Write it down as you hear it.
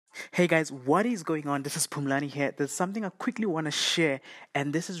Hey guys, what is going on? This is Pumlani here. There's something I quickly want to share,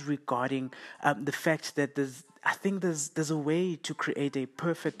 and this is regarding the fact that there's a way to create a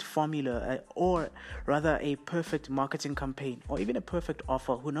perfect formula, or rather a perfect marketing campaign, or even a perfect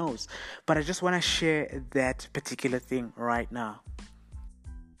offer. Who knows? But I just want to share that particular thing right now.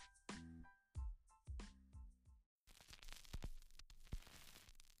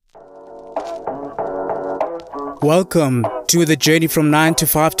 Welcome to the journey from 9 to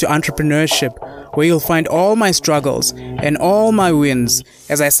 5 to entrepreneurship, where you'll find all my struggles and all my wins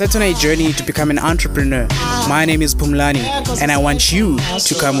as I set on a journey to become an entrepreneur. My name is Pumlani, and I want you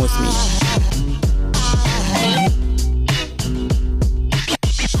to come with me.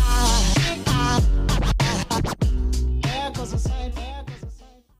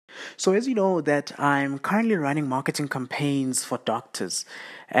 So as you know that I'm currently running marketing campaigns for doctors,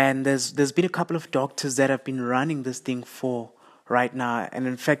 and there's been a couple of doctors that have been running this thing for right now, and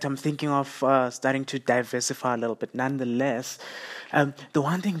in fact I'm thinking of starting to diversify a little bit. Nonetheless, the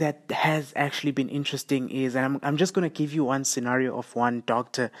one thing that has actually been interesting is, and I'm just going to give you one scenario of one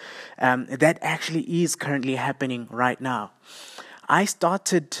doctor that actually is currently happening right now. I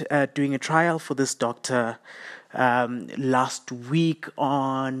started doing a trial for this doctor last week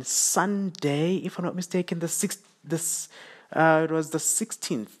on Sunday, if I'm not mistaken, it was the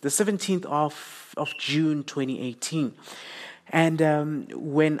 17th of June 2018. And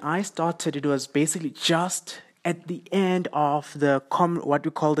when I started, it was basically just at the end of what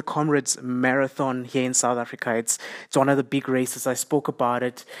we call the Comrades Marathon here in South Africa. It's one of the big races. I spoke about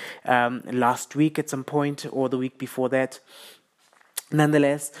it last week at some point, or the week before that.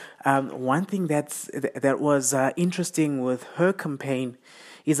 Nonetheless, one thing that was interesting with her campaign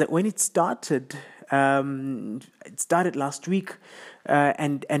is that when it started last week,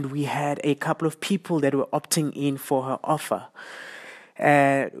 and we had a couple of people that were opting in for her offer.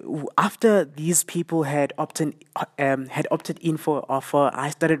 After these people had opted in for an offer, I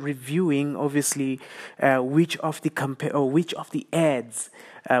started reviewing, obviously, which of the ads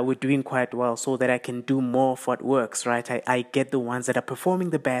were doing quite well, so that I can do more of what works. Right, I get the ones that are performing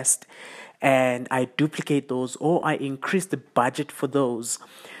the best, and I duplicate those, or I increase the budget for those.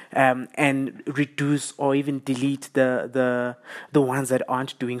 And reduce or even delete the ones that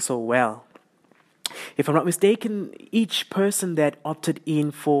aren't doing so well. If I'm not mistaken, each person that opted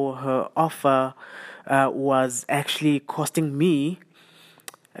in for her offer was actually costing me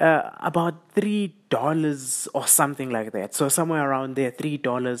about $3 or something like that. So somewhere around there,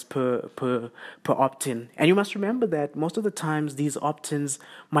 $3 per opt-in. And you must remember that most of the times these opt-ins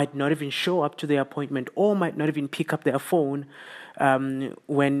might not even show up to their appointment, or might not even pick up their phone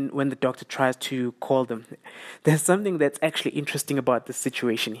when the doctor tries to call them. There's something that's actually interesting about this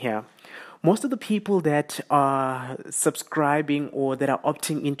situation here. Most of the people that are subscribing or that are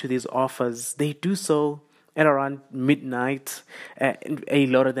opting into these offers, they do so at around midnight. A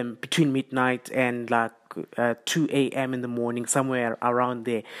lot of them between midnight and 2 a.m. in the morning, somewhere around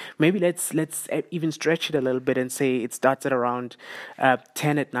there. Maybe let's even stretch it a little bit and say it starts at around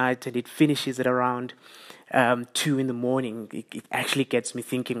 10 at night and it finishes at around 2 in the morning. It actually gets me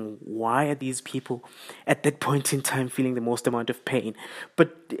thinking, why are these people at that point in time feeling the most amount of pain?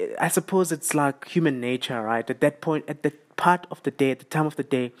 But I suppose it's like human nature, right? At that point, at that part of the day, at the time of the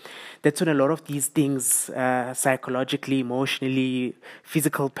day, that's when a lot of these things, psychologically, emotionally,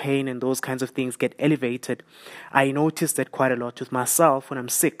 physical pain and those kinds of things get elevated. I notice that quite a lot with myself when I'm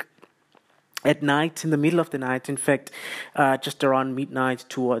sick. At night, in the middle of the night, in fact, just around midnight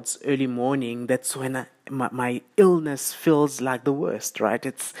towards early morning, that's when my illness feels like the worst, right?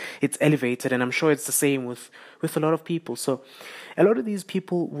 It's elevated, and I'm sure it's the same with a lot of people. So a lot of these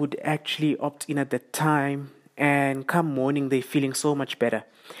people would actually opt in at that time, and come morning, they're feeling so much better.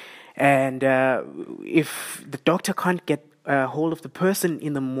 And if the doctor can't get hold of the person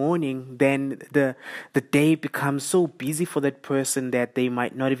in the morning, then the day becomes so busy for that person that they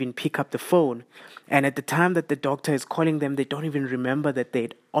might not even pick up the phone. And at the time that the doctor is calling them, they don't even remember that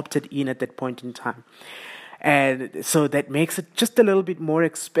they'd opted in at that point in time. And so that makes it just a little bit more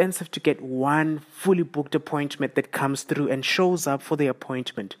expensive to get one fully booked appointment that comes through and shows up for the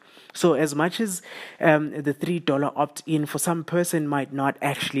appointment. So as much as the $3 opt-in for some person might not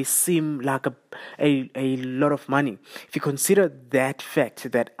actually seem like a lot of money, if you consider that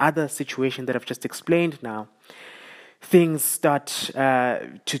fact, that other situation that I've just explained now, things start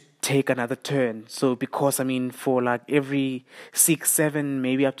to take another turn. So because, for like every 6, 7,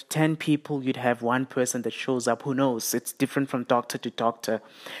 maybe up to 10 people, you'd have one person that shows up. Who knows? It's different from doctor to doctor.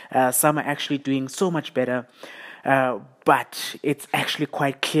 Some are actually doing so much better. But it's actually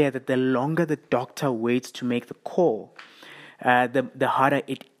quite clear that the longer the doctor waits to make the call, the harder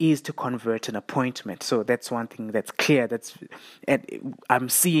it is to convert an appointment. So that's one thing that's clear. And I'm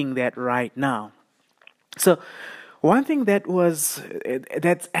seeing that right now. So one thing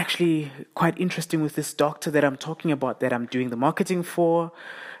that's actually quite interesting with this doctor that I'm talking about, that I'm doing the marketing for,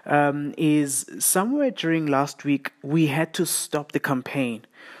 is somewhere during last week we had to stop the campaign.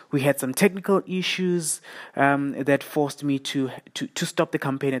 We had some technical issues that forced me to stop the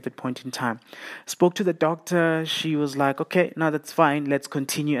campaign at that point in time. Spoke to the doctor. She was like, "Okay, no, that's fine. Let's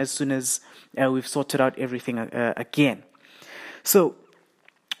continue as soon as we've sorted out everything again." So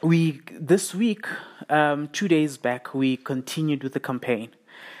this week, 2 days back, we continued with the campaign,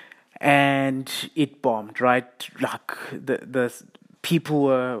 and it bombed. Right, like the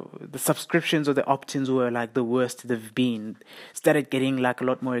subscriptions or the opt-ins were like the worst they've been. Started getting like a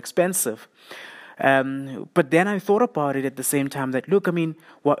lot more expensive. But then I thought about it at the same time that, look, I mean,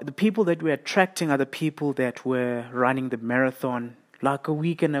 the people that we're attracting are the people that were running the marathon like a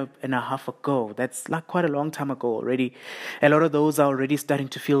week and a half ago. That's like quite a long time ago already. A lot of those are already starting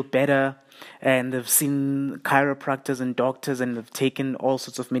to feel better, and they've seen chiropractors and doctors, and they've taken all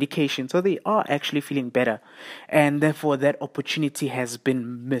sorts of medication. So they are actually feeling better, and therefore that opportunity has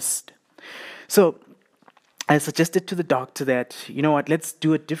been missed. So I suggested to the doctor that, you know what, let's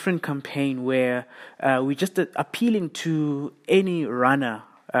do a different campaign where we're just appealing to any runner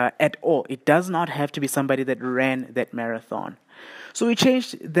at all. It does not have to be somebody that ran that marathon. So we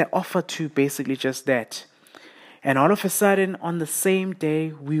changed the offer to basically just that. And all of a sudden, on the same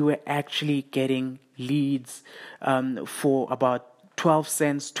day, we were actually getting leads for about 12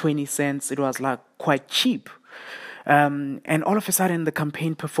 cents, 20 cents. It was like quite cheap. And all of a sudden, the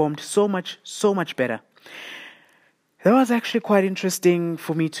campaign performed so much better. That was actually quite interesting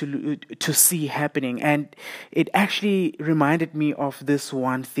for me to see happening. And it actually reminded me of this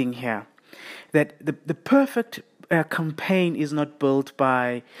one thing here, that the perfect campaign is not built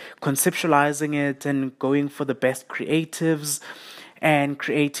by conceptualizing it and going for the best creatives and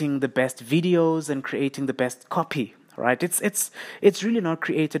creating the best videos and creating the best copy, right? It's really not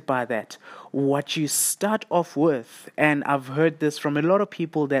created by that. What you start off with, and I've heard this from a lot of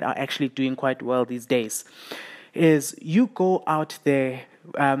people that are actually doing quite well these days, is you go out there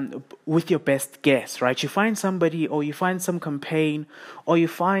with your best guess, right? You find somebody, or you find some campaign, or you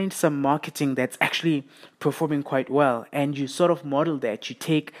find some marketing that's actually performing quite well, and you sort of model that. You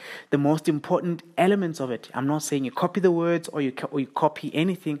take the most important elements of it. I'm not saying you copy the words or you copy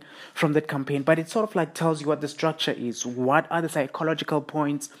anything from that campaign, but it sort of like tells you what the structure is. What are the psychological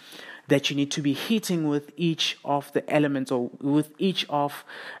points that you need to be hitting with each of the elements, or with each of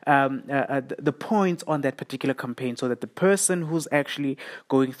the points on that particular campaign, so that the person who's actually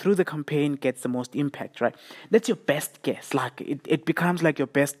going through the campaign gets the most impact, right? That's your best guess. Like it becomes like your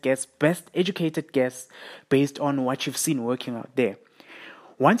best guess, best educated guess based on what you've seen working out there.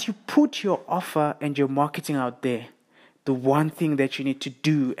 Once you put your offer and your marketing out there, the one thing that you need to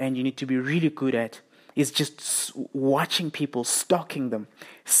do, and you need to be really good at, is just watching people, stalking them,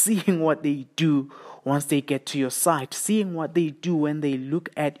 seeing what they do once they get to your site, seeing what they do when they look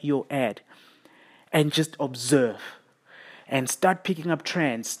at your ad, and just observe and start picking up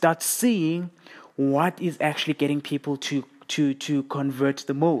trends. Start seeing what is actually getting people to convert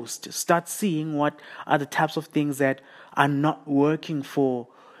the most. Start seeing what are the types of things that are not working for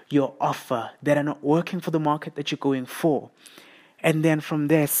your offer, that are not working for the market that you're going for. And then from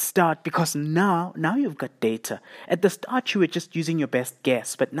there start, because now you've got data. At the start, you were just using your best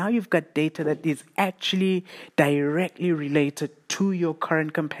guess, but now you've got data that is actually directly related to your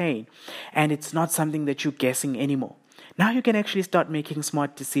current campaign. And it's not something that you're guessing anymore. Now you can actually start making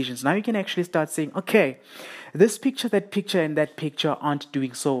smart decisions. Now you can actually start saying, okay, this picture, that picture, and that picture aren't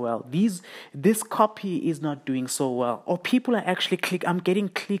doing so well. This copy is not doing so well. Or people are actually I'm getting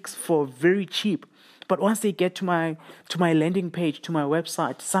clicks for very cheap. But once they get to my landing page, to my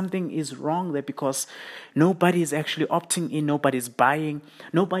website, something is wrong there, because nobody is actually opting in, nobody's buying,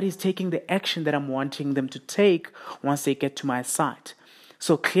 nobody's taking the action that I'm wanting them to take once they get to my site.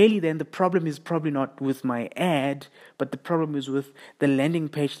 So clearly then the problem is probably not with my ad, but the problem is with the landing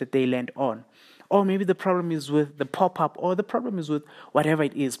page that they land on. Or maybe the problem is with the pop-up, or the problem is with whatever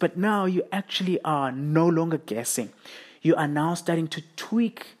it is. But now you actually are no longer guessing. You are now starting to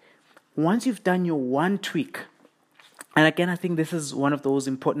tweak. Once you've done your one tweak, and again, I think this is one of those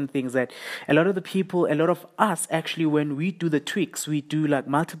important things that a lot of us actually, when we do the tweaks, we do like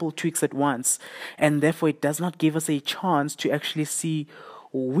multiple tweaks at once, and therefore it does not give us a chance to actually see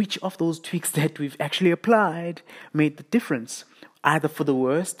which of those tweaks that we've actually applied made the difference, either for the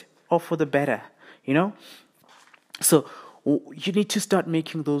worst or for the better, you know? So you need to start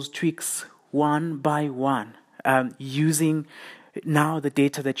making those tweaks one by one. using now the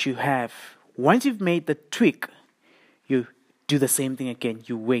data that you have. Once you've made the tweak, you do the same thing again.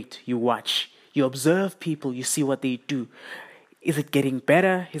 You wait, you watch, you observe people, you see what they do. Is it getting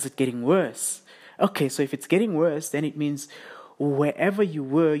better? Is it getting worse? Okay, so if it's getting worse, then it means wherever you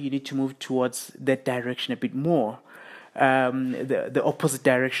were, you need to move towards that direction a bit more. The opposite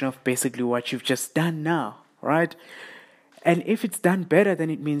direction of basically what you've just done now, right? And if it's done better, then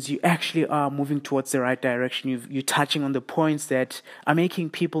it means you actually are moving towards the right direction. You're touching on the points that are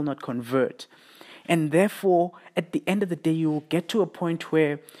making people not convert. And therefore, at the end of the day, you will get to a point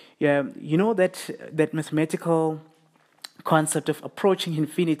where, you know, that mathematical concept of approaching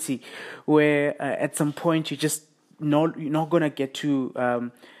infinity, where at some point you're not going to get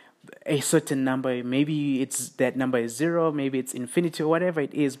to a certain number. Maybe it's that number is 0, maybe it's infinity or whatever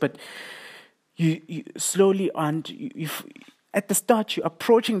it is, but you slowly at the start you're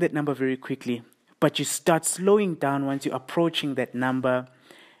approaching that number very quickly, but you start slowing down once you're approaching that number,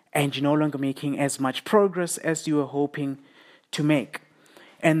 and you're no longer making as much progress as you were hoping to make.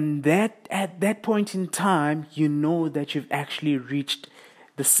 And that at that point in time, you know that you've actually reached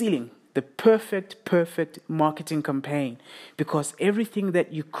the ceiling, the perfect marketing campaign, because everything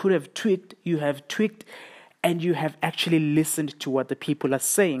that you could have tweaked, you have tweaked, and you have actually listened to what the people are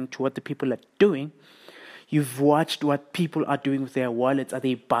saying, to what the people are doing. You've watched what people are doing with their wallets. Are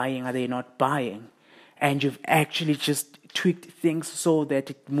they buying? Are they not buying? And you've actually just tweaked things so that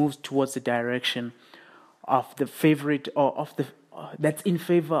it moves towards the direction of the favorite or of the that's in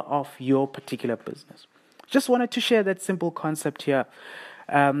favor of your particular business. Just wanted to share that simple concept here.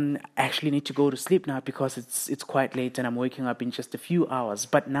 I actually need to go to sleep now because it's quite late and I'm waking up in just a few hours.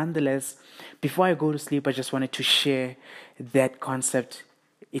 But nonetheless, before I go to sleep, I just wanted to share that concept.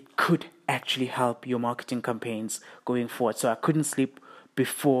 It could actually help your marketing campaigns going forward. So I couldn't sleep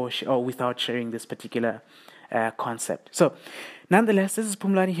before or without sharing this particular concept. So nonetheless, this is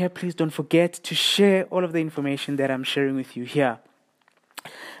Pumlani here. Please don't forget to share all of the information that I'm sharing with you here.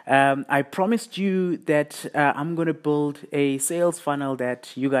 I promised you that I'm going to build a sales funnel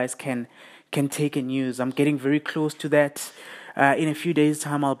that you guys can take and use. I'm getting very close to that. In a few days'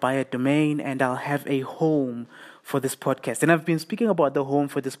 time, I'll buy a domain and I'll have a home for this podcast. And I've been speaking about the home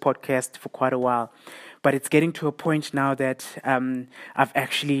for this podcast for quite a while, but it's getting to a point now that I'm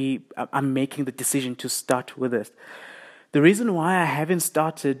making the decision to start with it. The reason why I haven't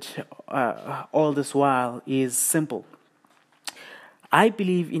started all this while is simple. I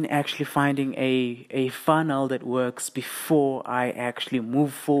believe in actually finding a funnel that works before I actually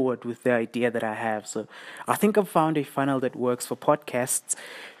move forward with the idea that I have. So I think I've found a funnel that works for podcasts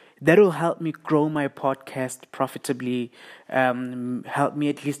that will help me grow my podcast profitably, help me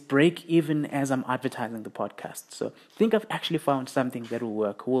at least break even as I'm advertising the podcast. So I think I've actually found something that will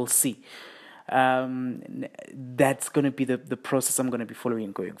work. We'll see. That's going to be the process I'm going to be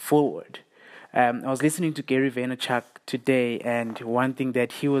following going forward. I was listening to Gary Vaynerchuk today, and one thing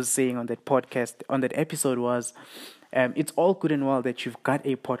that he was saying on that podcast, on that episode was, it's all good and well that you've got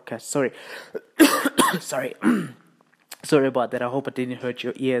a podcast. Sorry. Sorry about that. I hope I didn't hurt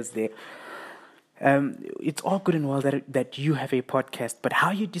your ears there. It's all good and well that you have a podcast, but how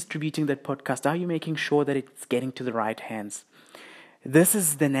are you distributing that podcast? How are you making sure that it's getting to the right hands? This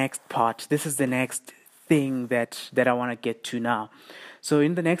is the next part. This is the next thing that I want to get to now. So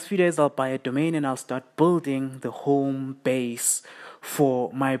in the next few days, I'll buy a domain and I'll start building the home base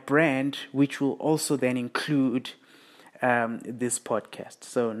for my brand, which will also then include this podcast.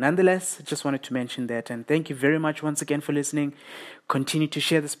 So nonetheless, I just wanted to mention that. And thank you very much once again for listening. Continue to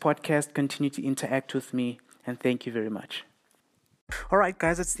share this podcast. Continue to interact with me. And thank you very much. All right,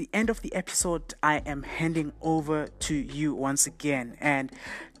 guys, it's the end of the episode. I am handing over to you once again. And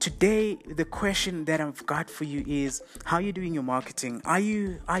today, the question that I've got for you is, how are you doing your marketing? Are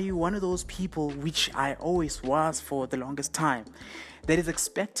you one of those people, which I always was for the longest time, that is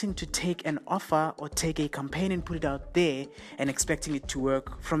expecting to take an offer or take a campaign and put it out there and expecting it to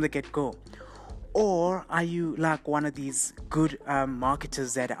work from the get-go? Or are you like one of these good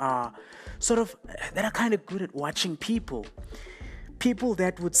marketers that are kind of good at watching people? People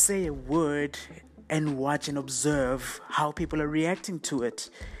that would say a word and watch and observe how people are reacting to it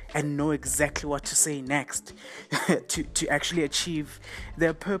and know exactly what to say next to actually achieve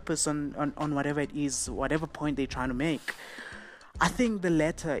their purpose on whatever it is, whatever point they're trying to make. I think the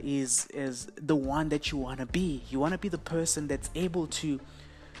latter is the one that you want to be. You want to be the person that's able to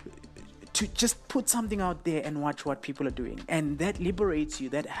to just put something out there and watch what people are doing. And that liberates you,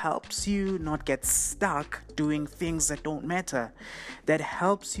 that helps you not get stuck doing things that don't matter, that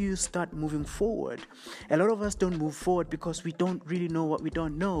helps you start moving forward. A lot of us don't move forward because we don't really know what we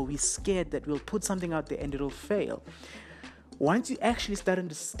don't know. We're scared that we'll put something out there and it'll fail. Once you actually start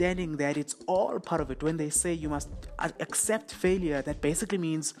understanding that it's all part of it, when they say you must accept failure, that basically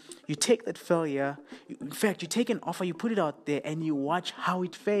means you take that failure, in fact, you take an offer, you put it out there, and you watch how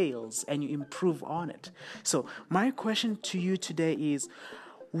it fails, and you improve on it. So my question to you today is,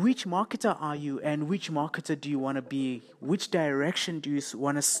 which marketer are you, and which marketer do you want to be? Which direction do you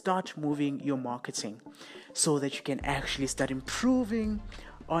want to start moving your marketing so that you can actually start improving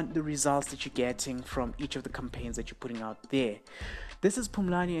on the results that you're getting from each of the campaigns that you're putting out there? This is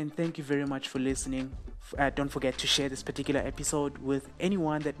Pumlani, and thank you very much for listening. Don't forget to share this particular episode with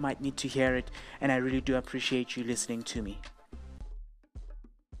anyone that might need to hear it, and I really do appreciate you listening to me.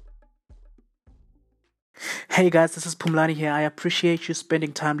 Hey guys, this is Pumlani here. I appreciate you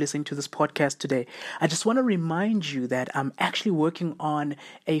spending time listening to this podcast today. I just want to remind you that I'm actually working on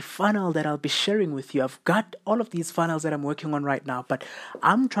a funnel that I'll be sharing with you. I've got all of these funnels that I'm working on right now, but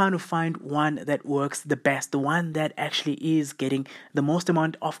I'm trying to find one that works the best, the one that actually is getting the most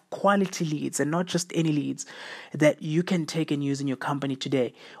amount of quality leads, and not just any leads, that you can take and use in your company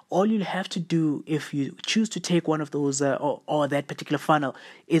today. All you'll have to do if you choose to take one of those or that particular funnel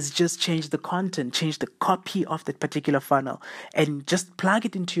is just change the content, change the copy of that particular funnel, and just plug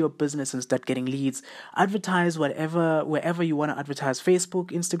it into your business and start getting leads. Advertise wherever you want to advertise: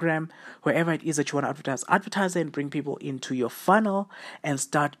 Facebook, Instagram, wherever it is that you want to advertise and bring people into your funnel and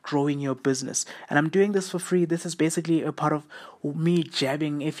start growing your business. And I'm doing this for free. This is basically a part of me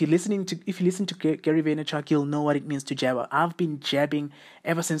jabbing. If you listen to Gary Vaynerchuk, you'll know what it means to jab. I've been jabbing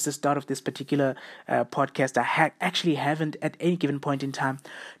ever since the start of this particular podcast. I actually haven't at any given point in time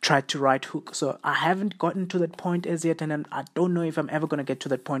tried to write hook, so I haven't gotten to that point as yet, and I don't know if I'm ever going to get to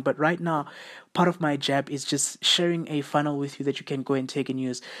that point. But right now, part of my jab is just sharing a funnel with you that you can go and take and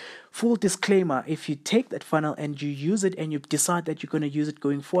use. Full disclaimer: if you take that funnel and you use it and you decide that you're going to use it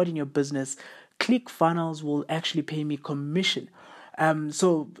going forward in your business, ClickFunnels will actually pay me commission.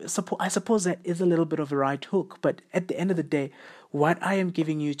 So I suppose that is a little bit of a right hook, but at the end of the day, what I am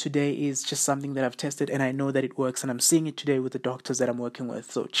giving you today is just something that I've tested, and I know that it works, and I'm seeing it today with the doctors that I'm working with.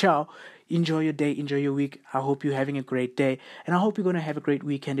 So ciao, enjoy your day, enjoy your week. I hope you're having a great day, and I hope you're going to have a great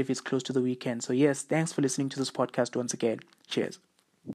weekend if it's close to the weekend. So yes, thanks for listening to this podcast once again. Cheers.